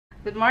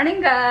Good morning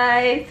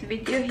guys!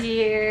 Video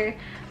here.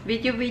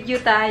 Video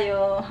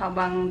tayo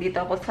habang dito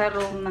ako sa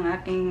room ng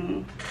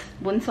aking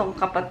bunsong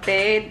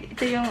kapatid.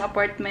 Ito yung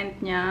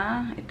apartment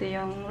niya. Ito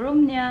yung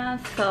room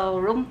niya.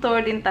 So, room tour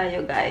din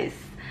tayo guys.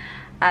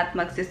 At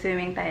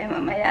magsiswimming tayo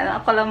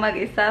mamaya. Ako lang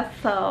mag-isa.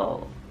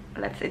 So,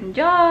 let's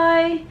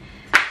enjoy!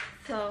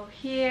 So,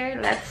 here,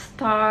 let's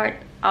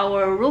start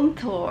our room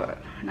tour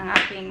ng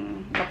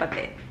aking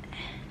kapatid.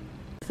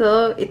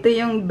 So, ito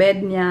yung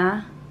bed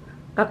niya.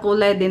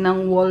 Kakulay din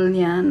ng wall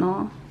niya,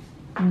 no?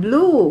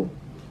 Blue.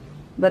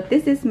 But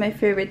this is my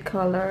favorite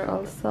color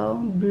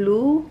also.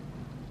 Blue.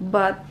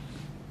 But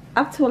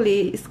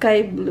actually,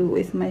 sky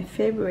blue is my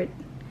favorite.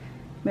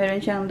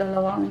 Meron siyang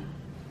dalawang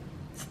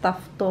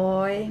stuffed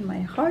toy.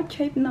 May heart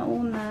shape na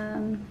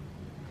unan.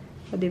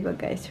 O, diba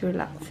guys?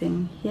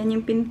 Relaxing. Yan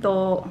yung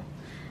pinto.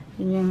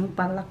 Yan yung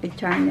palaki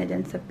charm niya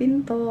dyan sa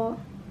pinto.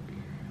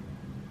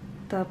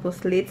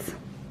 Tapos,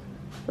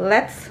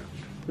 let's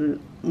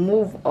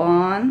move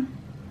on.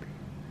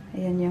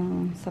 Ayan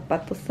yung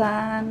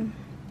sapatusan.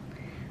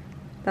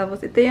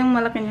 Tapos, ito yung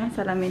malaki niyang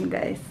salamin,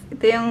 guys.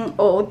 Ito yung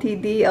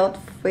OOTD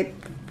outfit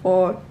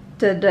for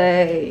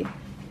today.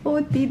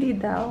 OOTD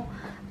daw.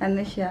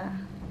 Ano siya?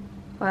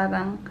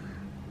 Parang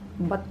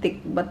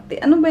batik.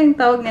 Ano ba yung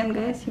tawag niyan,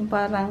 guys? Yung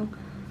parang,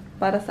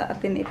 para sa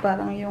atin,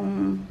 parang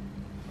yung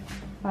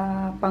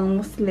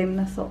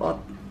pang-Muslim na suot.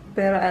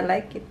 Pero I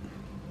like it.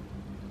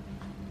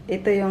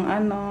 Ito yung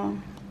ano.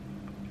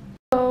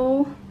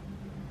 So,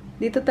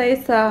 dito tayo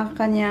sa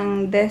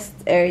kanyang desk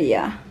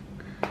area.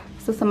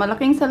 So, sa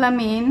malaking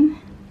salamin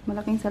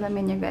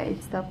niya guys.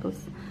 Tapos,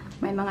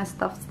 may mga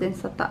stuffs din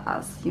sa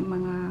taas. Yung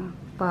mga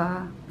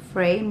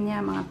pa-frame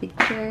niya, mga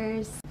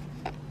pictures.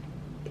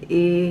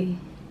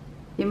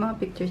 Yung mga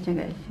pictures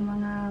niya guys. Yung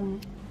mga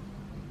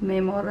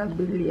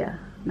memorabilia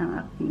ng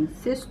aking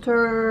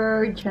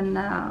sister,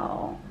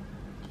 Janelle.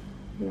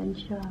 Ayan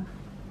siya.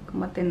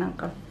 Kumate ng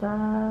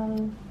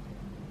kasal.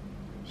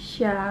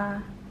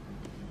 Siya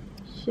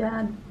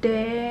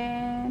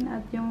din.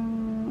 At yung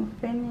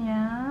fan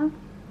niya.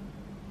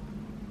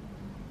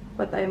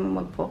 Pa tayo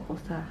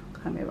mag-focus sa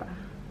camera.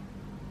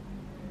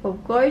 Of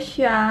course,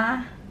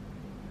 siya.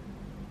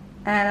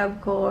 And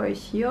of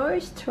course,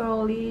 yours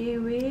truly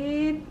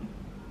with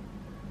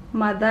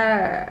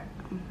mother.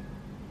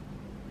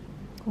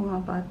 Kung nga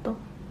ba to?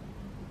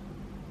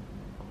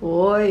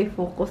 Oy,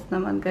 focus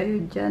naman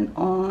kayo dyan.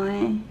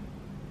 Oy.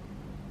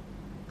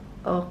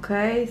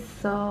 Okay,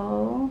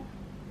 so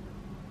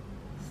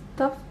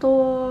stuffed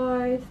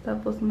toys.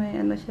 Tapos may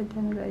ano siya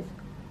dyan guys.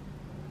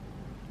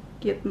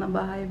 Cute na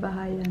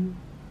bahay-bahayan.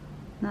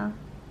 Na?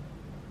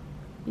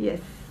 Yes.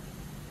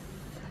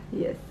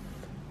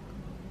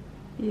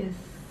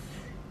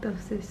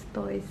 Tapos is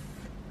toys.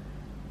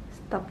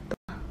 Stuffed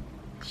toys.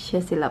 Siya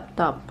si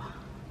laptop.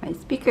 May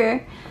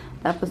speaker.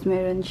 Tapos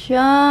meron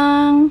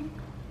siyang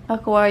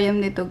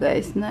aquarium dito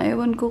guys. Na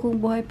ewan ko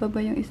kung buhay pa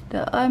ba yung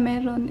isda.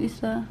 Meron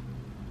isa.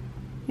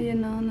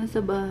 Ayan na,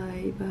 nasa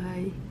bahay.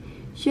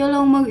 Siya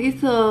lang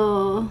mag-isa.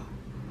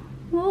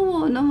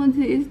 Wow, naman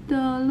si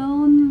Isda.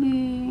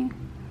 Lonely.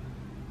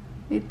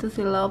 Ito si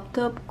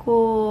laptop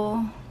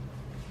ko.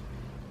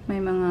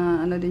 May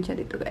mga ano din siya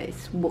dito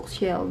guys.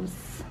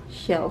 Bookshelves.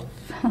 Shelf.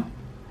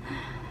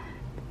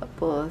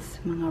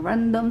 Tapos, mga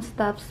random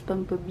stuffs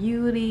pang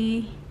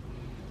beauty.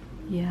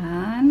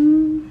 Yan.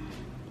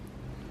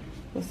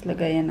 Tapos,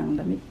 lagayan ng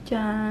damit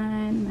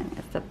dyan.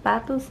 Mga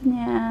sapatos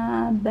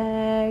niya.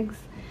 Bags.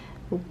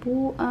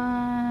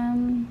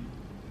 Upuan.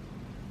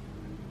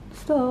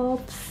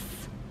 Stops.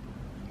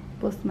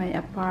 Tapos may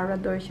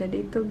aparador siya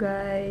dito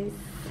guys.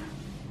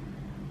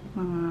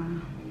 Mga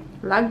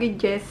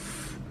luggages.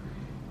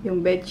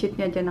 Yung bedsheet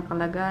niya dyan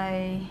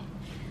nakalagay.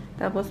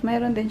 Tapos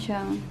mayroon din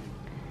siyang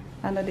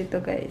ano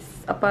dito guys.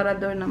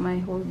 Aparador na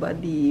may whole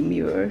body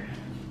mirror.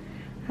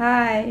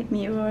 Hi!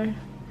 Mirror.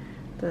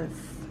 Tapos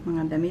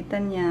mga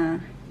damitan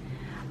niya.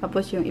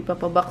 Tapos yung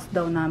ipapabox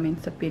daw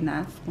namin sa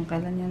Pinas. Kung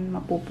kailan yan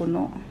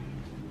mapupuno.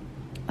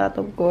 At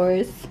of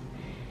course,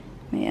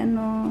 may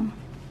ano,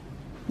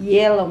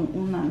 yellow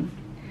unan.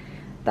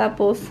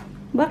 Tapos,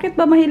 bakit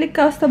ba mahilig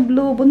ka sa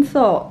blue,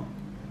 bunso?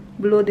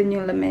 Blue din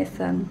yung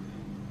lamesan.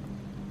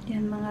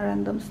 Yan, mga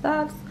random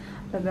stuffs.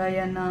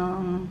 Lagayan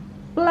ng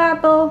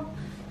plato.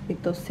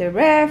 Ito si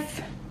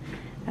ref.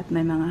 At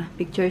may mga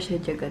pictures siya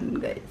dyan,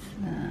 guys.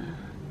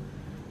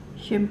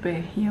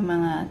 Siyempre, yung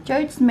mga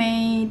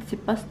churchmate,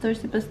 si pastor,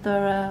 si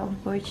pastora, of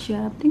course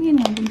siya. Tingin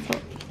mo, bunso.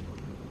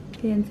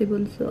 Ayan si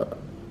bunso.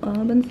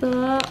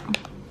 Bunso.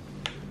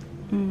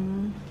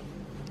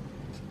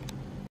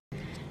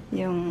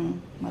 Yung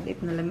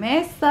maliit na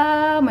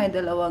lamesa, may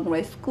dalawang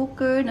rice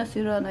cooker,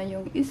 nasira na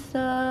yung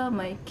isa,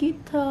 may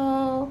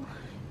kettle.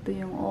 Ito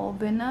yung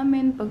oven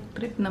namin, pag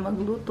trip na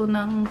magluto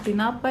ng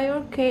tinapay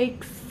or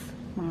cakes.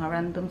 Mga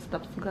random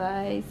stuffs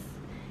guys.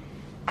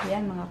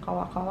 Yan, mga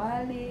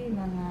kawakawali,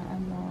 mga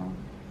ano,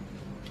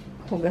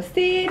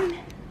 hugasin.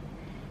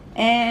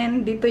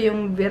 And dito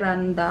yung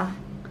veranda.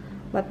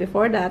 But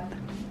before that,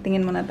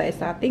 tingin muna tayo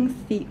sa ating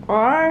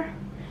CR.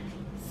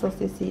 So,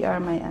 si CR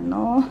may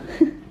ano,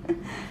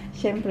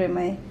 Siyempre,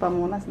 may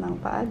pamunas ng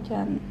paa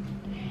dyan.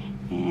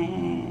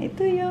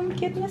 Ito yung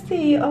cute na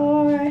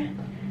CR.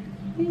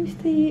 Yung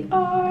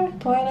CR,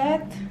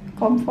 toilet,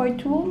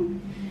 comfort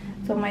room.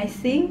 So, may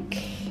sink,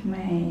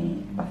 may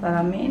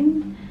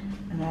pasalamin.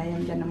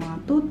 Lagayan dyan ng mga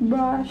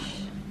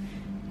toothbrush.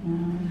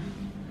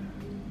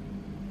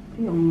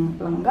 Yung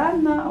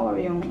planggana or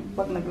yung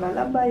pag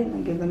naglalabay,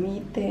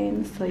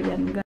 nagagamitin. So,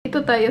 yan.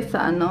 Dito tayo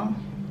sa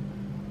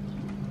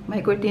may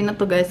kurtina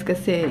to guys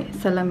kasi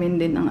salamin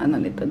din ang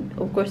nito.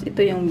 Of course,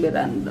 ito yung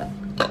veranda.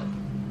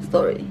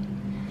 Sorry.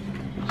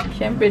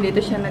 Siyempre,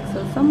 dito siya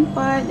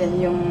nagsasampay.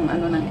 Yan yung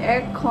ng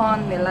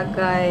aircon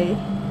nilagay.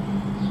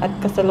 At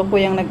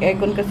kasalukuyang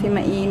nag-aircon kasi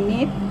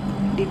mainit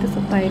dito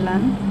sa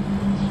Thailand.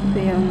 Ito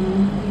yung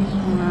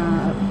mga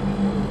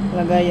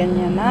lagayan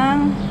niya ng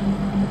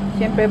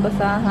siyempre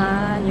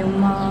basahan, yung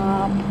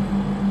mop,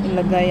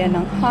 ilagayan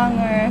ng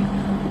hanger.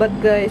 But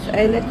guys,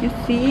 I let you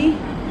see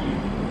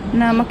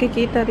na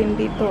makikita rin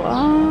dito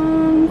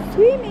ang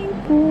swimming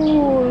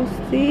pool.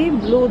 See,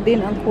 blue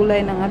din ang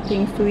kulay ng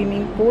ating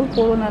swimming pool.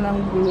 Puro na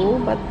lang blue.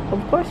 But of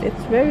course,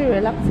 it's very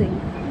relaxing.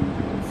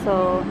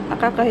 So,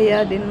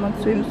 nakakahiya din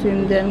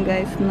mag-swim-swim din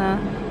guys na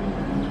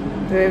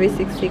very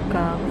sexy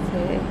ka.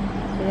 Kasi,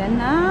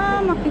 ayan na,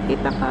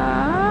 makikita ka.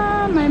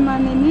 May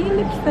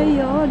maninilip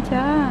sa'yo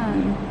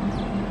dyan.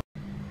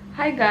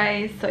 Hi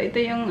guys! So, ito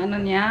yung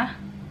niya.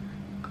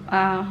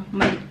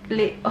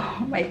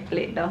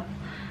 Maikli daw.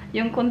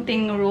 Yung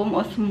kunting room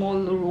o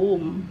small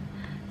room.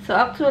 So,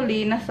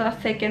 actually, nasa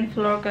second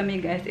floor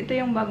kami guys. Ito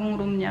yung bagong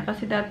room niya.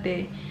 Kasi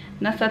dati,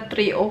 nasa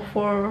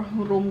 304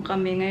 room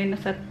kami. Ngayon,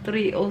 nasa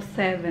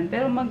 307.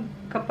 Pero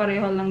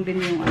magkapareho lang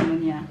din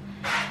yung niya.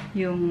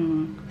 Yung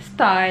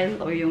style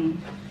o yung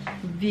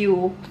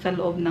view sa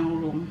loob ng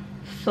room.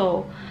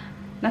 So,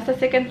 nasa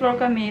second floor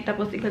kami,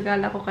 tapos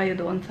igagala ko kayo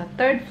doon sa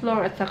third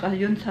floor at saka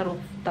yun sa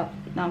rooftop.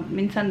 Na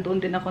minsan doon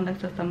din ako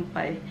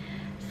nagsasampay.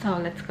 So,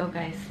 let's go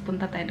guys.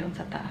 Punta tayo doon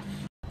sa taas.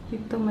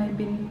 Ito may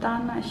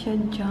bintana siya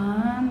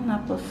dyan.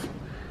 Tapos,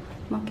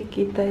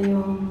 makikita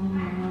yung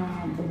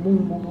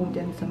bubong-bubong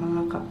dyan sa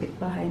mga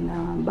kapitbahay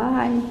na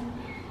bahay.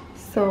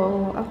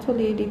 So,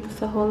 actually, dito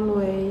sa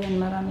hallway, yan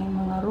maraming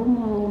mga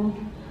room.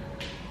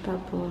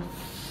 Tapos,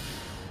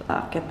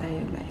 aakyat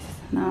tayo guys.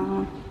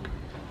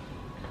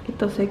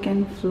 Ito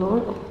second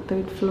floor o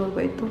third floor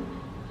ba ito?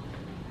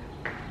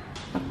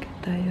 Bakit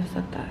tayo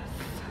sa taas?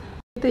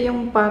 Ito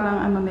yung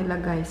parang nila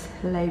guys,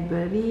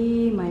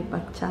 library, may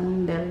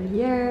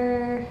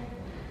pa-chandelier.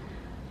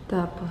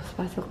 Tapos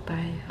pasok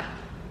tayo.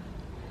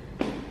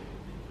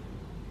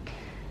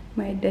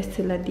 May desk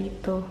sila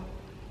dito.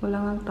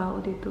 Wala nga tao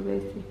dito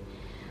guys eh.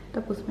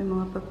 Tapos may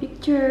mga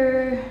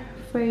pa-picture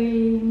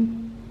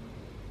frame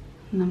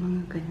na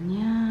mga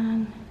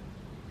ganyan.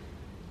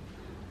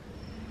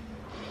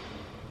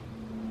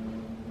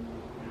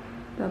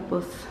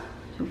 Tapos,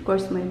 of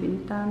course, may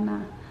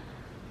bintana.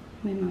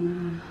 May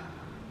mga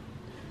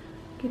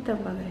kita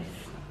ba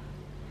guys?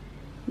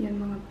 Yan,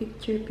 mga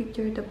picture.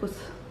 Tapos,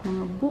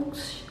 mga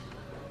books.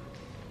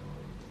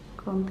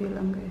 Kaunti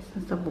lang guys.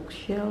 Nasa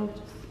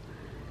bookshelves.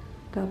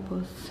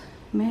 Tapos,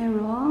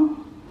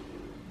 merong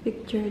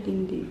picture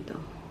din dito.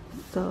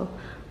 So,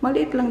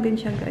 maliit lang din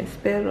siya guys.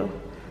 Pero,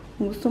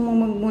 kung gusto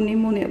mong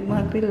magmuni-muni at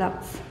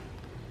mag-relax,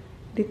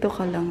 dito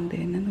ka lang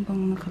din. Ano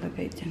bang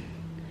nakalagay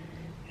dyan?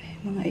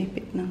 Mga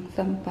ipit ng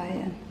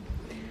sampayan.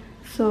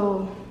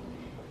 So,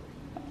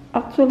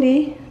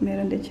 actually,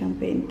 meron din siyang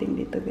painting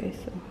dito guys.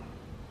 So,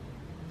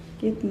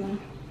 cute na.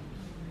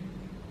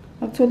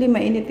 Actually,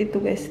 mainit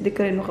ito guys. Di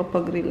ka rin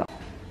makapag-relax.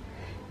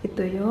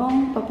 Ito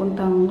yung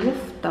papuntang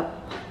rooftop.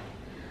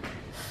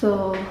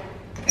 So,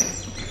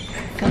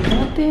 saan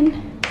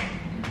natin?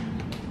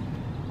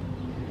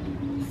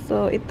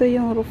 So, ito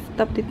yung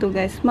rooftop dito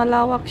guys.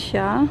 Malawak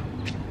siya.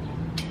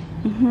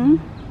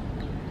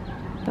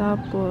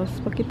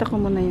 Tapos, pakita ko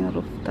muna yung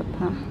rooftop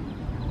ha.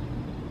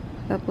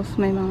 Tapos,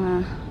 may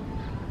mga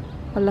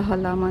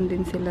halaman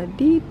din sila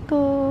dito.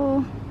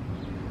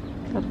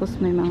 Tapos,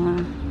 may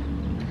mga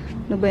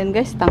ano ba yan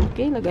guys?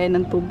 Tangke. Lagay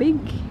ng tubig.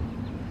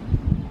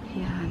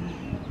 Yan.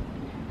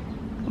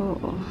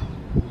 Oo.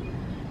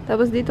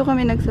 Tapos, dito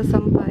kami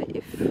nagsasampay.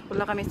 If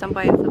wala kami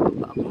sampayan sa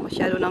baba, kung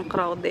masyado ng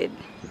crowded,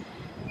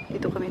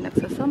 dito kami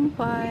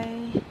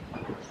nagsasampay.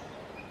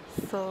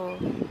 So,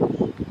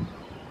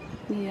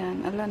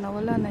 yan,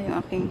 wala na yung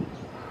aking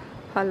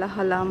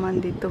halaman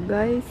dito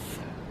guys.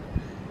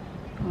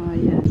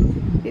 Ayan.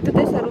 Dito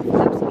tayo sa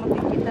rooftop, so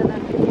makikita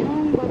natin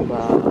yung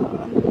baba.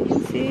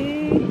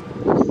 See?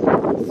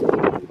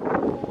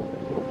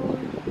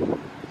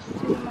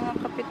 Yung mga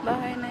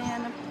kapitbahay na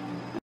yan.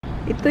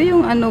 Ito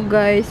yung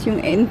guys, yung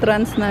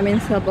entrance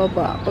namin sa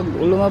baba. Pag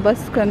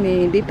lumabas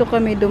kami, dito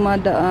kami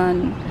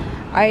dumadaan.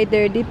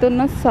 Either dito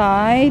na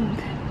side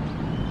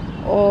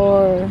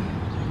or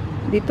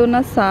dito na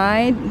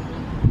side.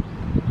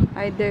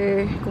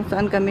 Either kung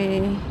saan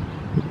kami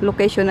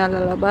location na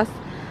lalabas.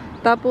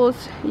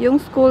 Tapos, yung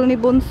school ni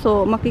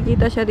Bunso,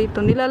 makikita siya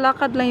dito.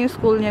 Nilalakad lang yung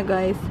school niya,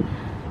 guys.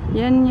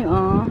 Yan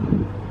yung,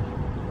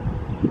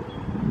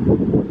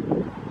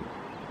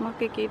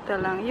 makikita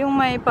lang. Yung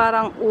may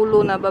parang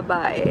ulo na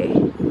babae.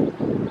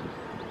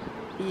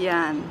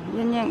 Yan.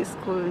 Yan yung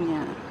school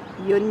niya.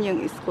 Yun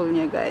yung school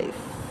niya, guys.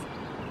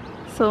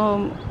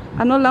 So,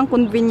 ano lang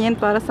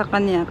convenient para sa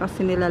kanya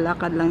kasi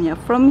nilalakad lang niya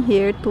from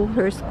here to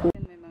her school.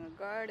 May mga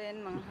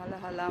garden, mga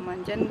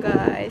halaman dyan,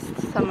 guys.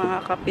 Sa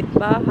mga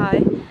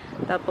kapitbahay.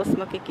 Tapos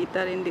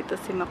makikita rin dito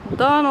si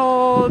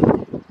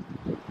McDonald.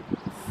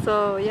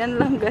 So, yan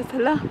lang, guys.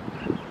 Hala,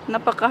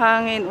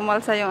 napakahangin.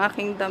 Umalsa yung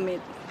aking damit.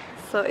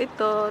 So,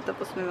 ito.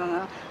 Tapos may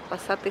mga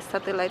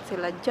pasatellite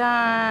sila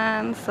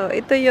dyan. So,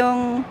 ito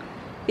yung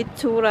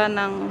itsura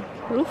ng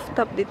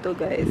rooftop dito,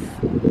 guys.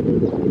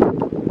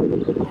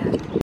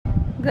 Yan.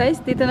 Guys,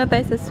 dito na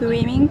tayo sa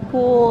swimming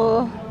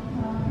pool.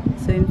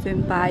 Swim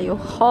tayo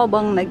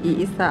habang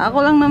nag-iisa.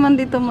 Ako lang naman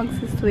dito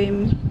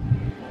magsiswim.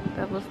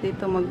 Tapos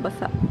dito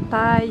magbasa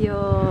tayo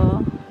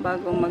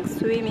bago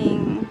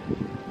mag-swimming.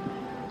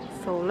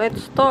 So,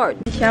 let's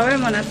start.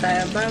 Shower muna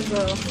tayo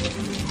bago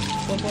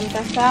pupunta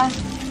sa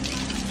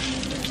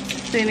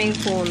swimming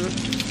pool.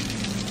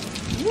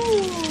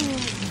 Woo!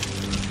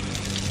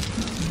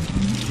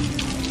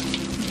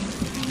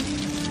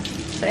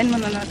 Sain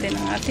muna natin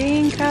ang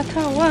ating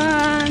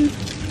katawan.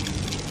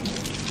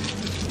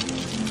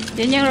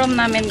 Yan yung room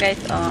namin,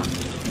 guys. Oh.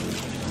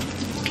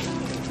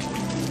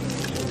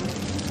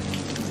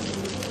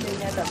 Yan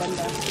yata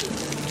banda.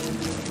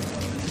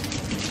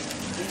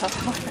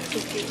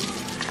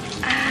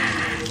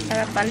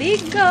 Sarap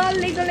paligo.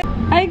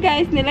 Hi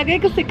guys, nilagay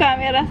ko si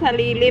camera sa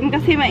lilim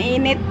kasi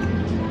mainit.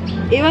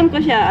 Iwan ko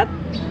siya at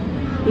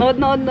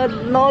nood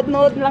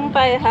lang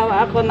tayo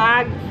hawa ako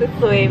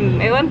nag-swim.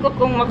 Ewan ko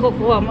kung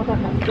makukuha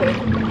makakaswim.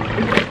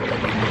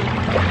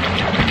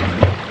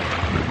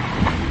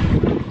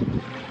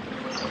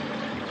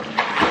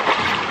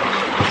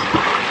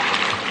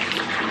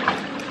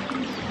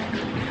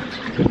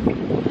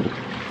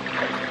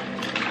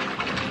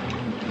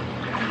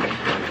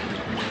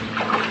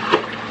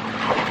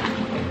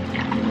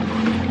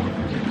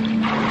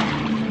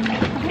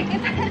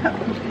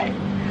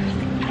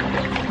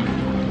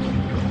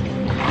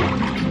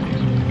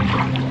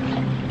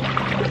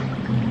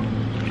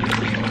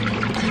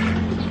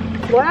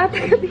 Wala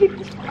tayo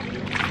dito.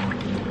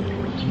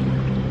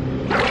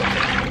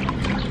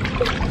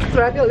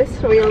 Struggle is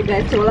real,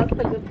 guys. Walang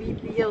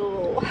taga-video.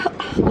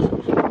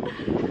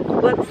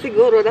 But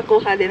siguro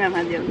nakuha din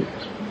naman yun.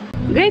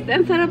 Guys,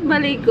 ang sarap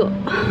maligo.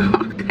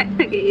 Kahit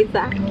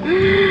nag-iisa.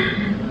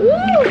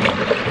 Woo!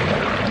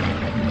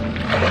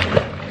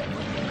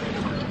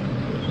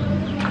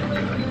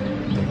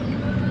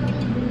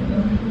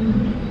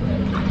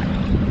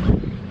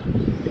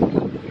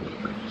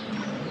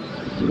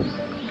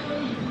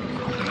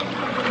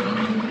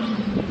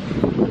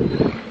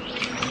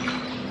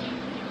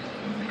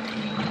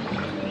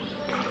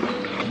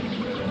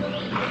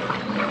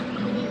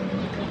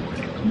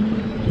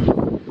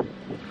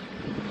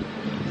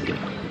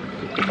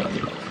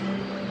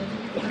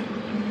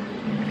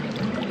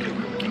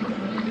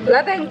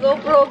 Wala tayong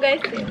GoPro,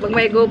 guys. Pag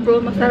may GoPro,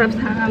 masarap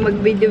sana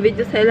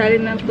mag-video-video sa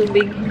ilalim ng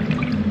tubig.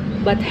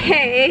 But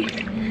hey,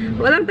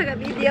 walang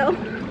taga-video.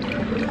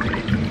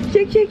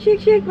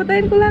 Shake.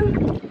 Patayin ko lang.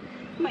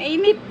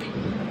 Mainit.